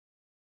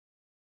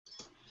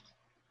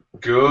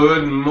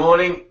Good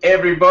morning,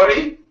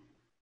 everybody,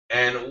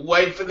 and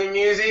wait for the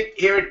music.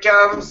 Here it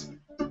comes.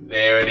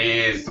 There it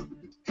is.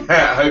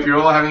 I hope you're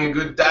all having a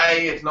good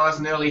day. It's nice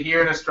and early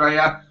here in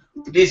Australia.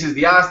 This is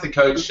the Ask the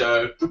Coach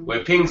show,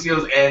 where Ping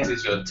Seals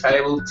answers your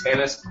table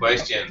tennis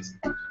questions.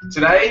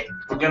 Today,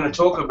 we're going to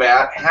talk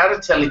about how to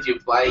tell if your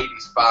blade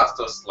is fast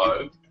or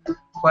slow,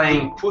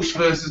 playing push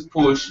versus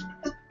push,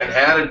 and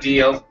how to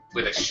deal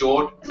with a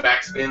short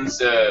backspin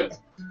serve.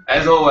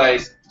 As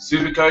always,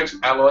 Supercoach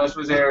Alois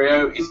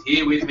Rosario is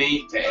here with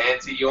me to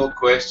answer your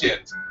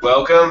questions.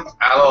 Welcome,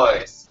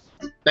 Alois.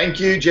 Thank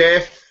you,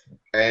 Jeff,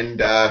 and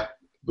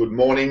good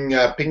morning,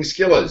 Ping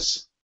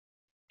Skillers.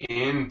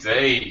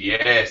 Indeed,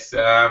 yes.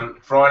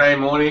 Friday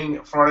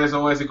morning. Friday's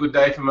always a good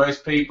day for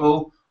most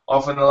people.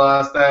 Often the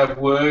last day of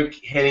work,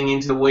 heading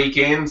into the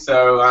weekend.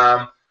 So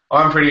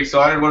I'm pretty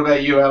excited. What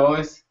about you,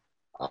 Alois?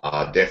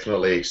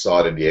 Definitely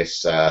excited,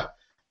 yes.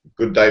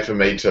 Good day for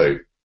me too.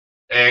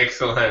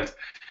 Excellent.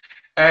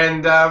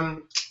 And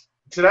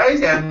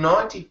today's our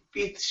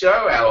 95th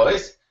show,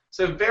 Alois.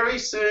 So very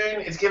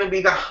soon it's going to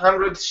be the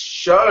 100th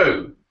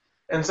show.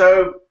 And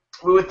so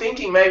we were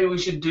thinking maybe we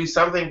should do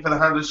something for the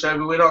 100th show,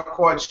 but we're not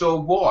quite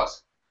sure what.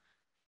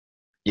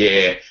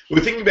 Yeah, we're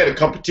thinking about a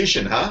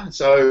competition, huh?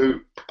 So,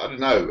 I don't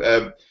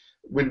know.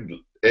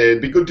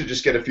 It'd be good to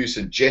just get a few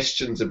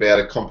suggestions about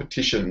a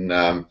competition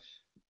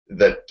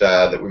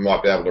that we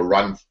might be able to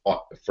run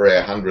for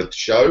our 100th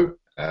show.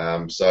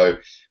 So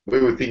we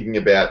were thinking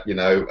about,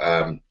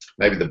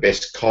 maybe the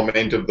best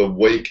comment of the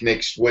week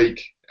next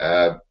week,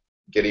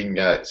 getting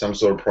some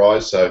sort of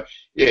prize. So,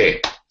 yeah,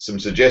 some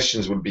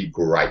suggestions would be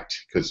great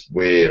because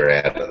we're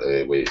out of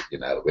there. We're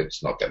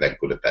just not that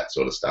good at that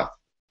sort of stuff.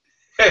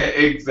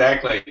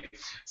 Exactly.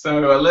 So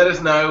let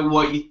us know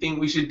what you think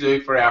we should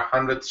do for our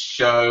 100th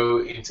show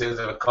in terms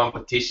of a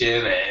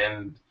competition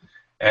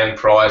and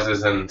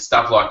prizes and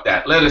stuff like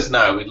that. Let us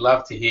know. We'd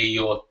love to hear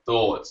your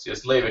thoughts.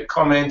 Just leave a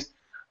comment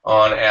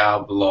on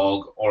our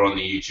blog or on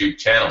the YouTube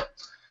channel.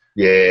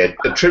 Yeah,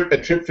 a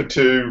trip for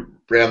two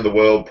around the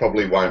world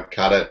probably won't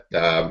cut it.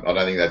 I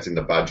don't think that's in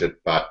the budget,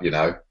 but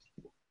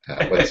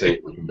let's see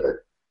what we can do.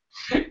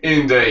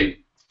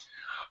 Indeed.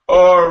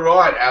 All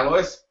right,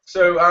 Alois.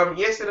 So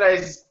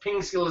yesterday's Ping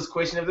Skillers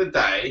question of the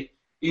day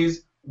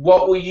is,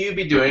 what will you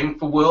be doing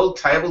for World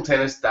Table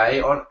Tennis Day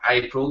on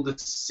April the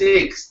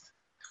 6th?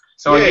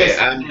 So Yeah, I guess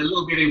a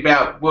little bit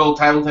about World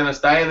Table Tennis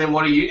Day, and then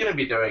what are you going to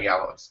be doing,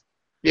 Alois?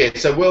 Yeah,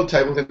 so World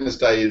Table Tennis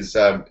Day is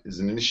an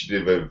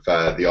initiative of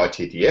the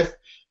ITTF.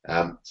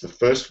 It's the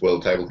first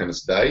World Table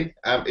Tennis Day.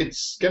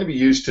 It's going to be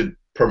used to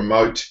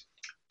promote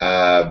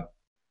table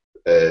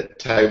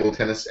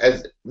tennis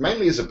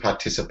mainly as a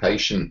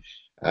participation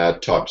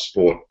type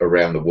sport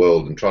around the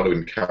world, and try to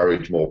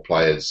encourage more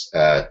players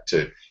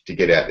to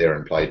get out there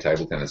and play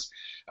table tennis.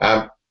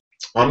 I'm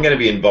going to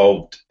be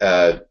involved,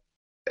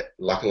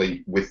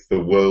 luckily, with the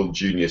World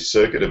Junior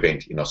Circuit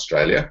event in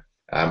Australia.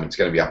 It's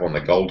going to be up on the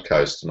Gold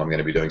Coast, and I'm going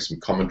to be doing some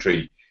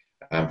commentary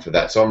for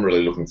that. So I'm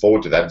really looking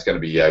forward to that. It's going to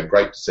be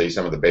great to see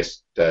some of the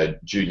best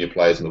junior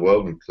players in the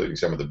world, including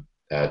some of the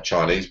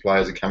Chinese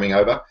players are coming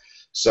over.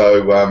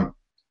 So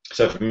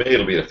for me,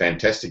 it'll be a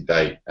fantastic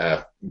day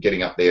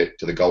getting up there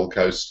to the Gold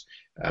Coast,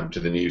 to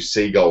the new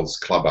Seagulls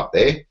club up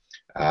there,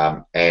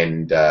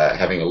 and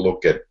having a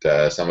look at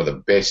some of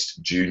the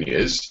best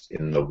juniors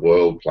in the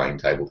world playing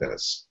table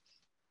tennis.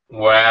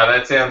 Wow,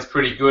 that sounds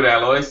pretty good,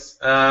 Alois.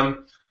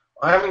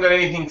 I haven't got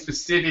anything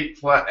specific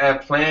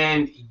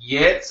planned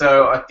yet,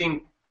 so I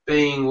think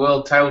being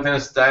World Table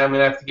Tennis Day, I'm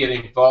going to have to get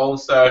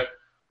involved. So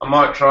I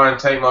might try and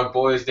take my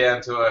boys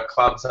down to a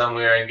club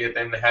somewhere and get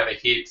them to have a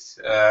hit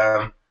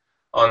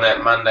on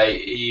that Monday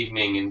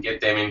evening and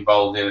get them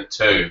involved in it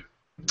too.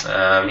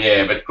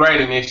 But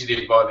great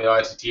initiative by the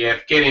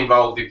ITTF. Get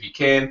involved if you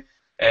can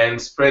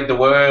and spread the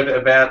word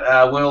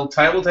about World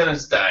Table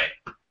Tennis Day.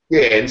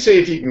 Yeah, and see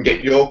if you can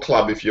get your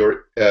club, if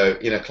you're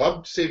in a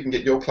club, see if you can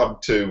get your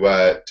club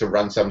to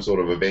run some sort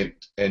of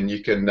event, and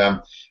you can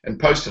and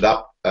post it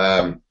up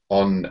on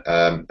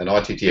an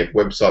ITTF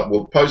website.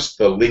 We'll post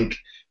the link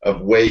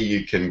of where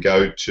you can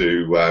go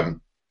to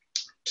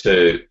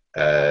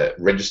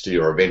register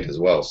your event as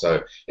well.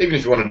 So even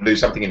if you want to do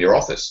something in your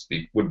office,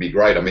 it would be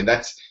great. I mean,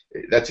 that's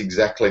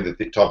exactly the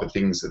type of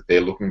things that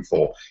they're looking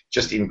for,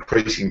 just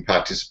increasing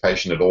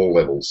participation at all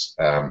levels,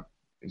 or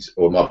it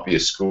might be a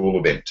school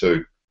event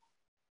too.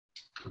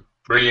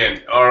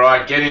 Brilliant. All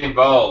right, get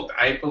involved.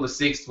 April the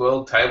 6th,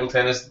 World Table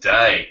Tennis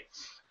Day.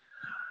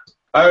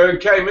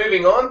 Okay,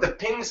 moving on. The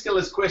Ping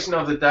Skillers question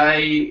of the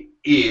day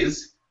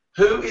is,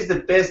 who is the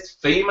best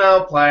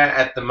female player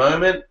at the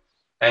moment,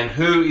 and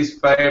who is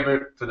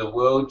favourite for the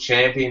World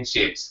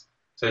Championships?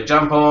 So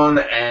jump on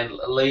and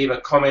leave a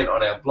comment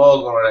on our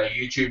blog or on our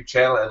YouTube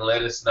channel and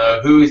let us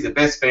know who is the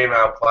best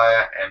female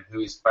player and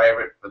who is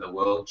favourite for the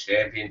World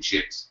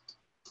Championships.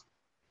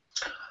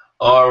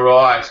 All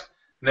right.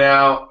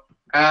 Now,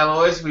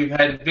 Alois, we've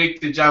had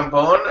Victor jump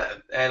on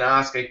and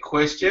ask a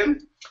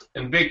question.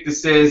 And Victor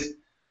says,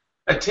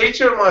 a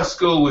teacher at my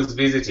school was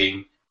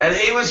visiting, and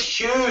he was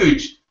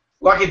huge,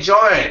 like a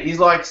giant. He's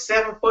like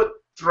 7 foot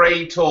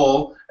 6'3"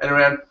 tall and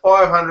around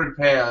 500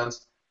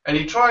 pounds, and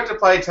he tried to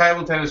play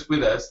table tennis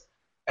with us,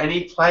 and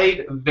he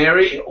played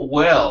very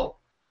well.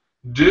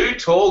 Do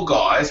tall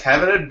guys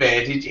have an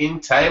advantage in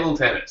table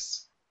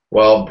tennis?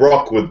 Well,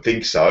 Brock would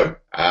think so,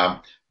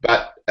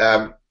 but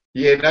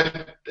yeah, no.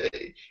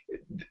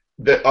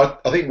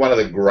 I think one of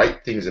the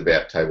great things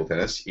about table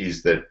tennis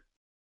is that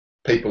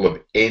people of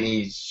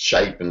any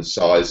shape and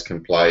size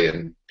can play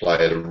and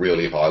play at a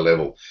really high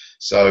level.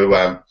 So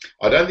I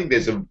don't think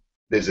there's a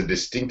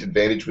distinct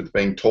advantage with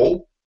being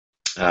tall.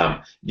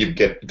 You've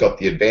got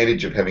the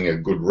advantage of having a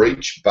good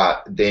reach,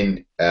 but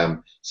then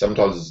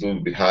sometimes it's a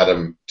little bit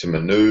harder to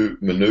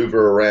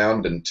maneuver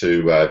around and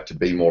to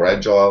be more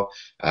agile.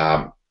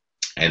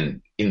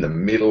 And in the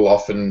middle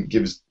often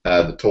gives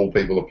the tall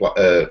people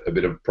a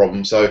bit of a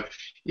problem. So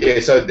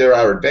yeah, so there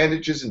are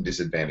advantages and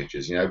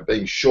disadvantages. You know,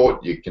 being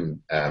short, you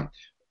can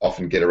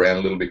often get around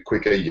a little bit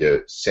quicker.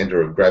 Your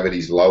centre of gravity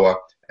is lower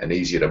and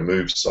easier to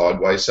move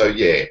sideways. So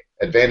yeah,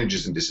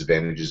 advantages and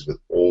disadvantages with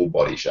all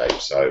body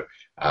shapes. So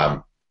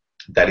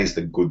that is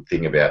the good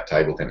thing about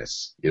table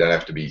tennis. You don't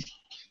have to be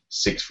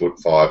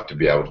 6'5" to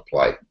be able to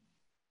play.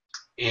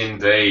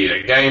 Indeed,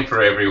 a game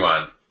for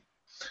everyone.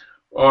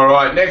 All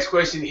right, next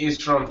question is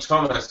from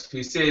Thomas,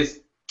 who says,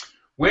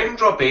 when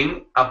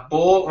dropping a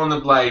ball on the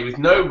blade with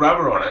no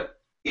rubber on it,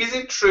 is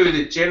it true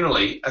that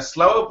generally a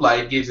slower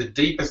blade gives a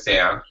deeper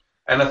sound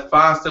and a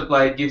faster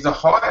blade gives a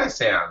higher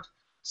sound,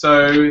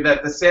 so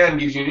that the sound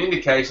gives you an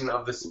indication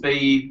of the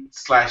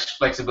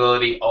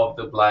speed/flexibility of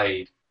the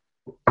blade?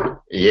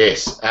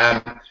 Yes.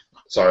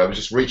 Sorry, I was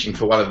just reaching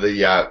for one of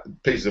the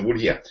pieces of wood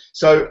here.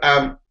 So,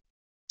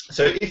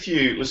 so if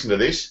you listen to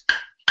this,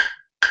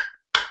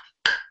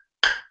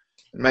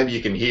 maybe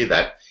you can hear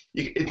that.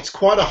 It's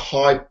quite a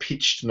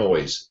high-pitched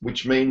noise,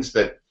 which means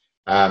that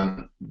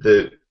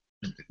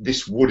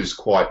this wood is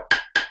quite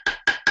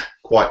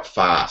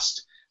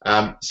fast.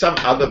 Some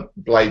other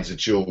blades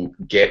that you'll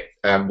get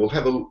will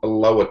have a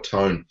lower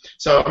tone.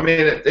 So, I mean,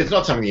 it's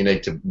not something you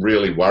need to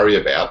really worry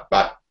about,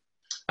 but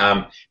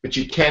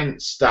you can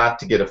start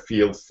to get a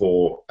feel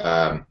for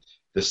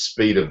the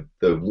speed of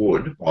the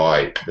wood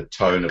by the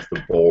tone of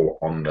the ball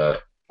on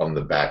the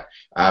bat.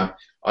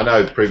 I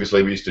know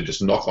previously we used to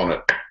just knock on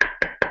it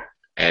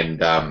and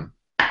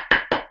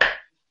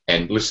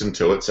listen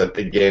to it. So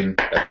again,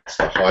 that's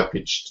the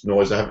high-pitched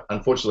noise.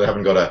 Unfortunately, I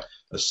haven't got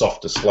a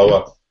softer,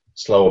 slower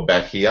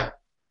bat here.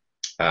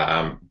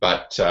 Yeah,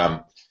 but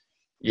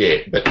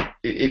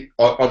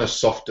on a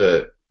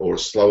softer or a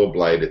slower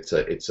blade,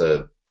 it's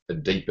a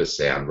deeper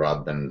sound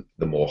rather than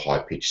the more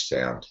high-pitched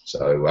sound.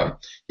 So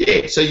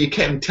yeah, so you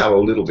can tell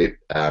a little bit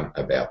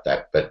about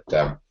that, but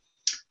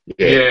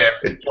yeah.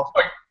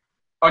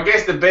 I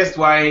guess the best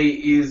way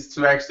is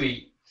to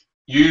actually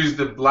use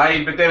the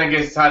blade, but then I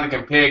guess it's hard to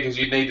compare because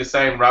you need the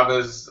same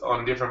rubbers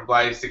on different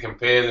blades to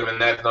compare them,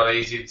 and that's not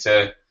easy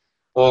to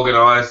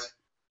organise.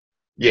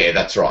 Yeah,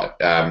 that's right.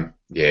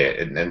 Yeah,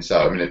 and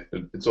so I mean,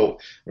 it's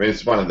all. I mean,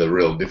 it's one of the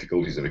real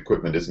difficulties of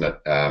equipment, isn't it?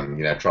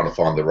 You know, trying to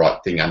find the right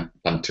thing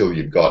until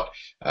you've got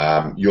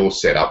your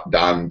setup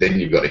done, then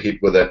you've got to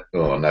hit with it.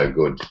 Oh, no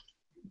good.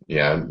 You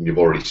know, you've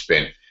already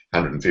spent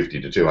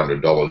 $150 to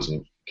 $200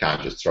 and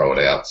can't just throw it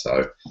out.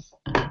 So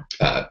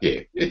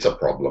yeah, it's a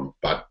problem.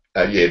 But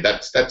yeah,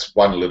 that's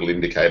one little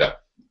indicator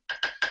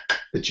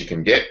that you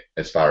can get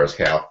as far as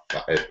how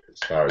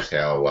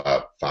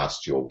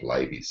fast your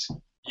blade is.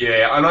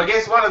 Yeah, and I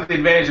guess one of the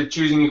advantages of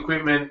choosing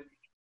equipment,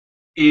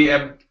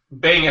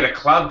 being at a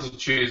club to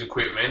choose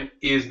equipment,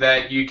 is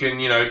that you can,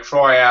 you know,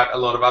 try out a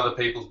lot of other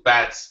people's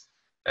bats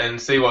and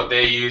see what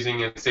they're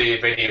using and see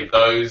if any of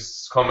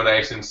those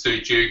combinations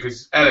suit you.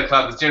 Because at a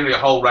club, there's generally a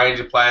whole range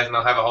of players and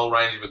they'll have a whole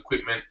range of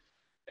equipment,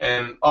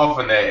 and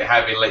often they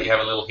let you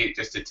have a little hit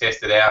just to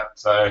test it out.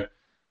 So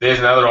there's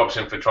another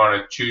option for trying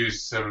to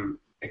choose some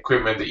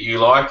equipment that you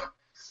like.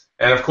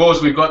 And, of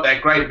course, we've got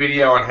that great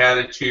video on how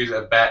to choose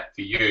a bat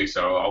for you,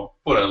 so I'll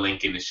put a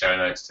link in the show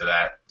notes to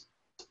that.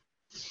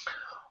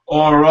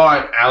 All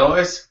right,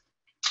 Alois.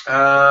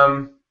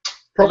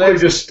 Probably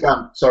just,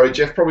 sorry,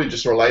 Jeff, probably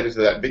just related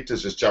to that,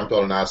 Victor's just jumped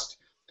on and asked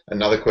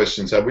another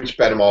question. So which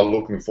bat am I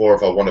looking for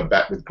if I want a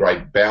bat with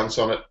great bounce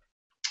on it?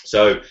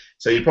 So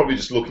you're probably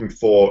just looking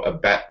for a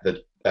bat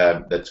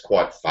that's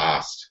quite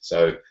fast.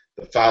 So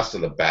the faster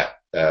the bat,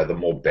 the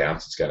more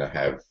bounce it's going to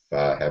have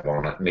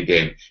on it. And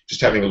again,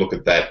 just having a look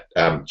at that,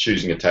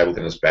 choosing a table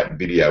tennis bat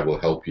video will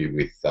help you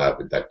with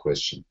that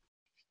question.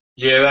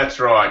 Yeah, that's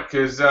right.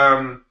 Because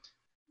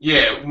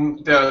yeah,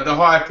 the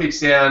higher pitch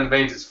sound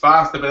means it's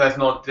faster, but that's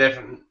not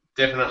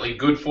definitely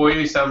good for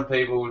you. Some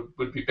people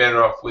would be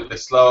better off with the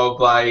slower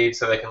blade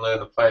so they can learn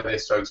to play their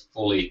strokes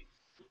fully.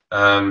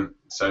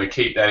 So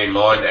keep that in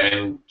mind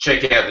and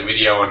check out the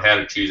video on how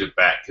to choose a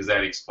bat because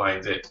that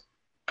explains it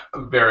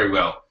very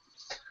well.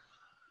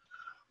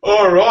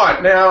 All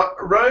right, now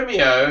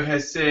Romeo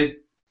has said,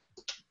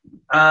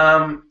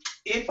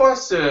 if I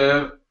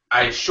serve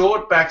a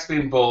short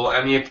backspin ball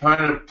and the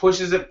opponent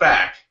pushes it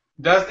back,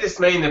 does this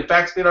mean the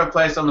backspin I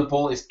placed on the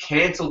ball is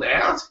cancelled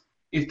out?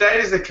 If that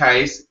is the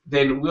case,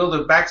 then will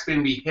the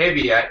backspin be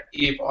heavier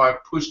if I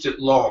pushed it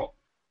long?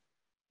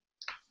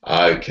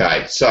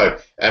 Okay, so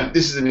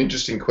this is an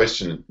interesting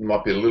question. It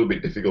might be a little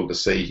bit difficult to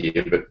see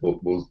here, but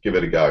we'll give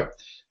it a go.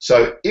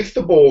 So if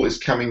the ball is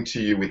coming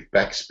to you with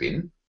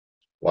backspin,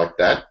 like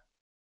that,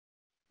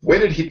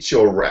 when it hits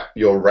your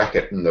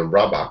racket and the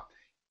rubber,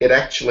 it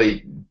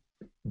actually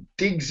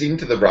digs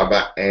into the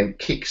rubber and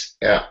kicks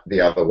out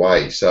the other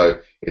way. So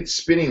it's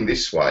spinning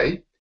this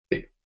way,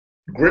 it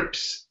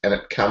grips and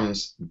it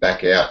comes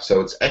back out.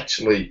 So it's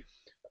actually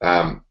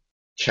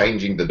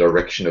changing the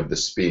direction of the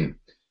spin.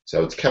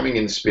 So it's coming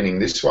in spinning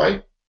this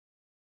way,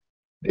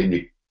 then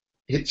you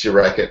hits your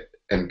racket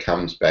and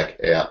comes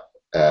back out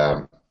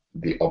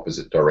the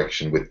opposite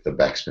direction with the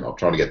backspin. I'll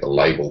try to get the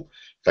label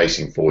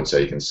facing forward so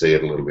you can see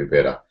it a little bit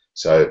better.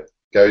 So it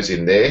goes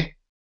in there,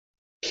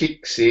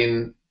 kicks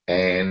in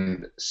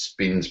and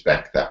spins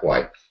back that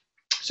way.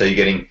 So you're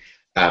getting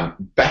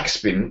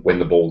backspin when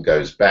the ball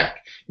goes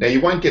back. Now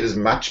you won't get as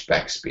much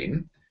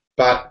backspin,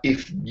 but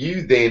if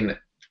you then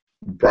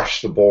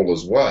brush the ball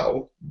as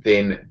well,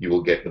 then you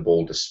will get the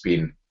ball to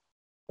spin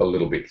a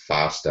little bit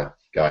faster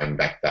going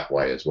back that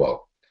way as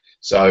well.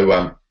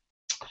 So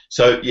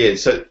yeah,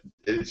 so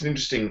it's an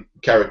interesting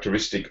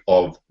characteristic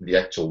of the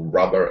actual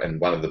rubber,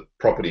 and one of the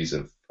properties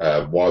of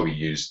why we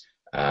use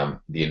the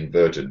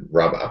inverted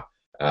rubber,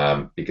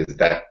 because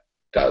that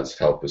does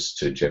help us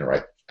to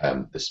generate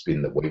the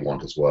spin that we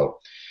want as well.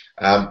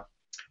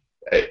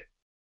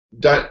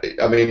 Don't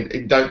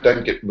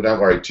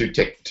worry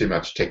too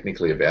much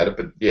technically about it,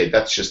 but yeah,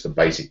 that's just the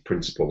basic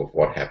principle of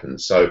what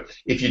happens. So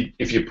if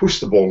you push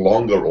the ball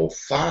longer or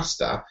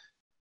faster,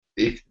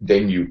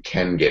 then you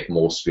can get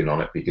more spin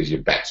on it because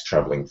your bat's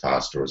travelling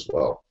faster as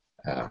well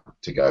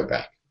to go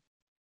back.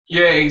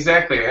 Yeah,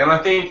 exactly. And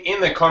I think in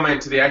the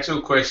comment to the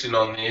actual question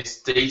on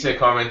this, Dieter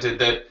commented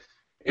that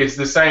it's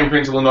the same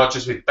principle not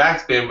just with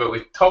backspin but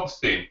with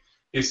topspin.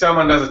 If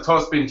someone does a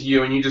topspin to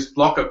you and you just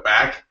block it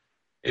back,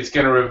 it's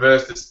going to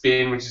reverse the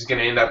spin, which is going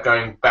to end up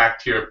going back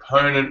to your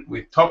opponent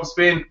with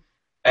topspin,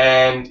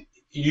 and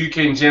you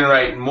can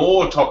generate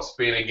more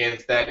topspin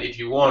against that if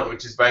you want,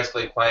 which is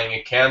basically playing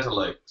a counter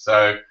loop.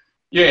 So,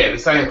 yeah, the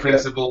same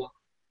principle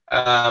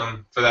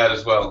for that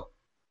as well.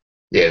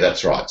 Yeah,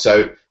 that's right.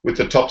 So with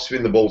the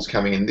topspin, the ball's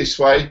coming in this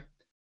way,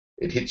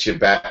 it hits your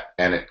bat,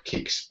 and it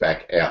kicks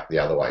back out the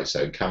other way.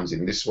 So it comes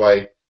in this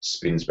way,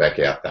 spins back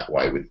out that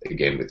way with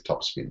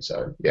topspin.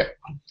 So, yeah,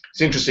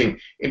 it's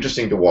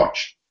interesting to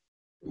watch.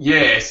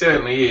 Yeah, it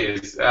certainly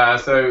is.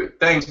 So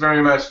thanks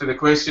very much for the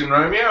question,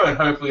 Romeo, and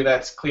hopefully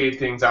that's cleared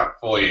things up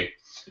for you.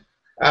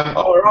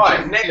 All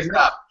right, next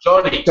up,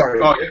 Johnny. Sorry.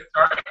 Oh, yeah,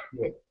 sorry.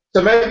 Yeah.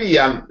 So maybe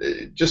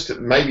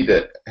maybe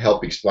to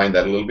help explain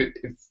that a little bit,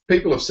 if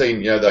people have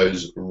seen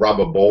those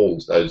rubber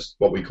balls, those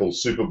what we call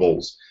super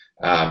balls,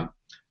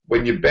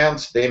 when you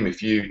bounce them,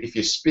 if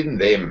you spin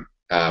them,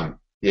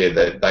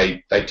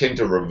 they tend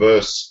to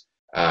reverse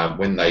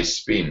when they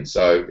spin.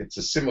 So it's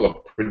a similar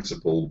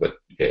principle, but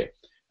yeah.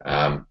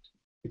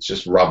 It's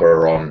just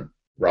rubber on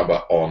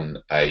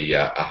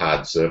a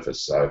hard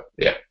surface. So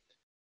yeah.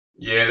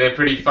 Yeah, they're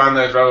pretty fun,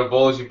 those rubber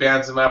balls. You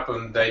bounce them up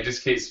and they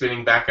just keep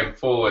spinning back and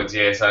forwards.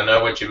 Yes, I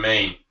know what you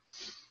mean.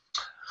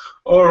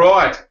 All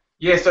right.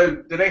 Yeah,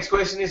 so the next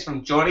question is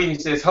from Johnny. He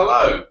says,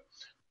 hello.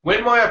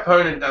 When my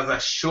opponent does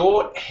a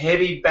short,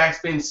 heavy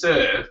backspin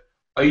serve,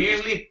 I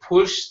usually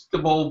push the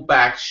ball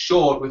back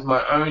short with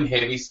my own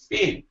heavy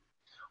spin.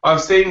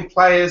 I've seen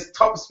players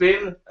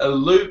topspin, a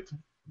loop,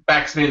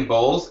 backspin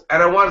balls,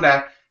 and I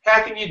wonder,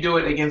 how can you do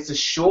it against a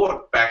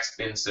short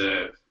backspin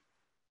serve?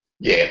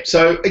 Yeah,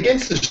 so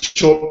against the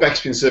short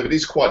backspin serve, it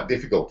is quite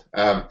difficult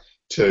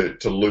to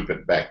loop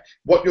it back.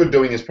 What you're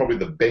doing is probably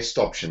the best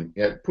option.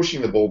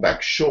 Pushing the ball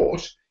back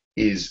short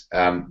is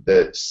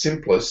the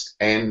simplest,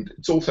 and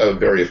it's also a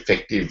very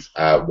effective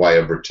way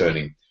of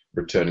returning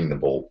the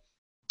ball.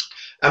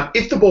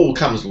 If the ball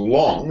comes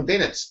long, then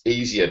it's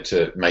easier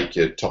to make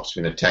your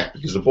topspin attack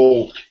because the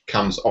ball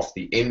comes off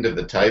the end of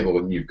the table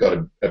and you've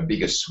got a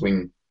bigger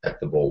swing at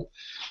the ball.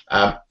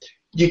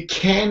 You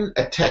can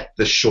attack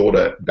the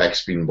shorter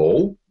backspin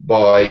ball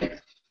by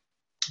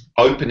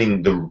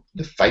opening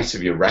the face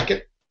of your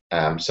racket.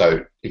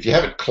 So if you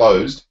have it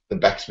closed, the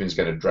backspin is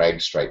going to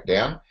drag straight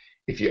down.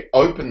 If you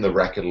open the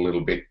racket a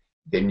little bit,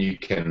 then you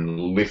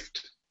can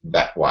lift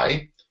that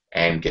way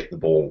and get the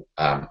ball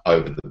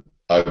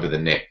over the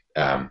net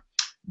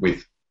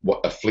with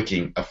a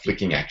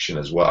flicking action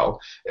as well.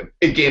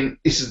 Again,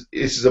 this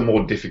is a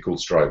more difficult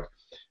stroke.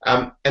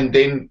 And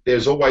then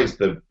there's always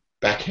the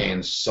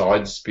backhand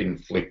side spin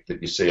flick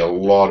that you see a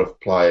lot of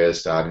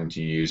players starting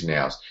to use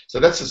now. So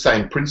that's the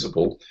same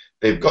principle.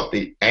 They've got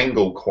the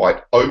angle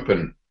quite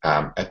open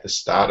at the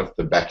start of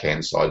the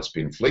backhand side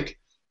spin flick.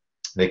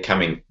 They're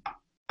coming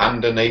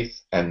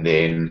underneath and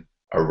then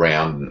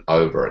around and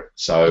over it.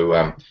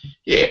 So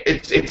yeah,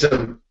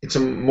 it's a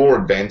more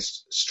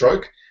advanced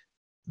stroke.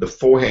 The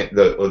forehand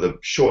or the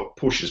short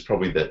push is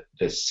probably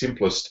the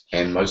simplest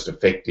and most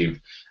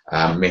effective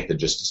method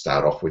just to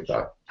start off with,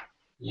 though.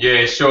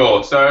 Yeah,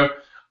 sure. So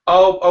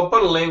I'll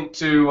put a link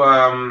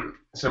to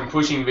some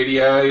pushing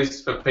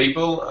videos for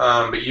people,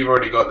 but you've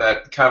already got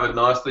that covered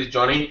nicely,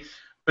 Johnny.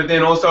 But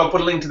then also I'll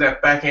put a link to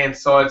that backhand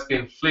side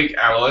spin flick,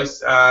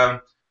 Alois.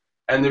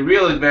 And the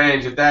real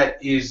advantage of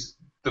that is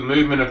the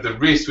movement of the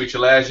wrist, which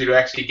allows you to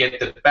actually get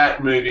the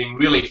bat moving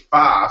really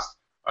fast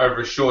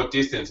over a short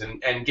distance.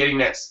 And getting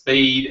that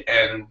speed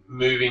and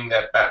moving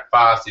that bat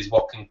fast is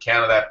what can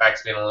counter that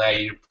backspin and allow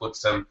you to put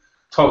some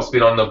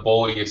topspin on the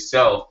ball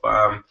yourself.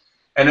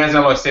 And as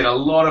I said, a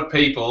lot of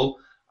people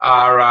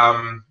are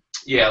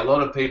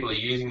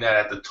using that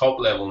at the top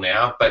level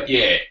now. But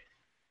yeah,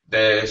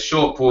 the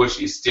short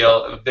push is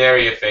still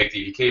very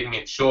effective. You're keeping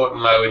it short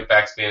and low with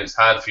backspin. It's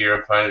hard for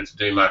your opponent to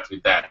do much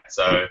with that.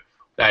 So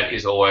that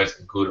is always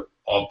a good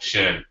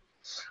option.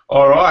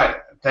 All right.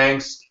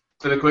 Thanks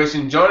for the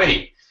question,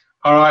 Johnny.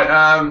 All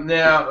right.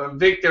 Now,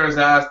 Victor has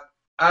asked,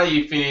 are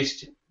you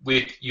finished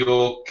with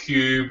your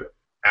cube,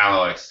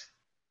 Alois?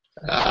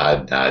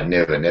 No,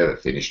 never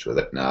finished with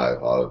it. No,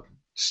 I'm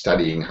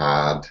studying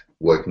hard,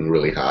 working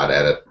really hard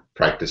at it,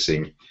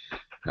 practicing.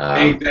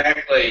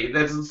 Exactly.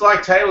 It's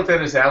like table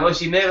tennis,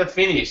 Alois. You never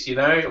finish.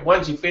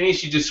 Once you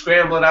finish, you just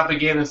scramble it up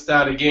again and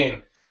start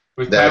again.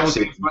 With table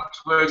tennis,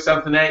 once you work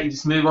something out, you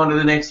just move on to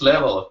the next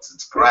level.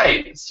 It's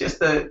great. It's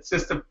just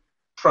a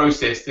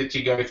process that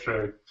you go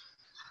through.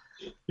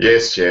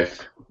 Yes,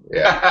 Jeff.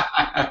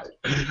 Yeah.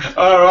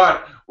 All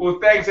right. Well,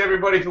 thanks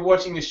everybody for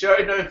watching the show.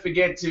 Don't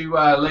forget to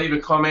leave a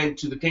comment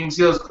to the Ping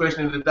Skills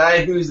question of the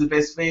day. Who's the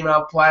best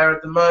female player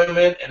at the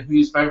moment, and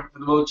who's favourite for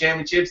the World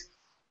Championships?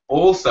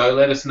 Also,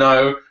 let us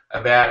know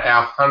about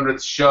our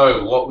 100th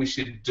show, what we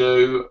should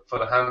do for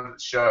the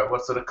 100th show.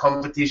 What sort of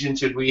competition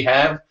should we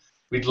have?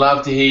 We'd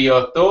love to hear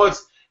your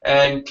thoughts,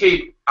 and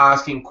keep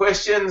asking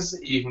questions.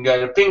 You can go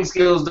to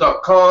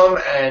pingskills.com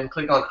and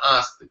click on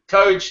Ask the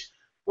Coach.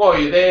 While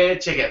you're there,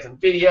 check out some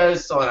videos,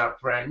 sign up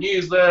for our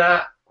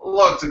newsletter,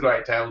 lots of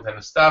great table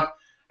tennis stuff,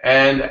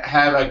 and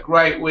have a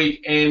great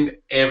weekend,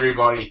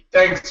 everybody.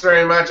 Thanks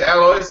very much,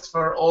 Alois,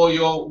 for all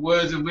your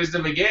words of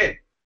wisdom again.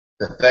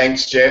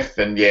 Thanks, Jeff,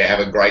 and yeah,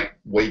 have a great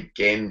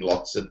weekend.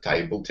 Lots of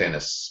table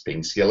tennis,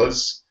 Ping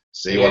Skillers.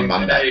 See you on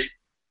Monday.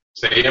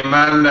 See you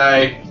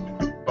Monday.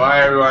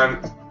 Bye,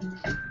 everyone.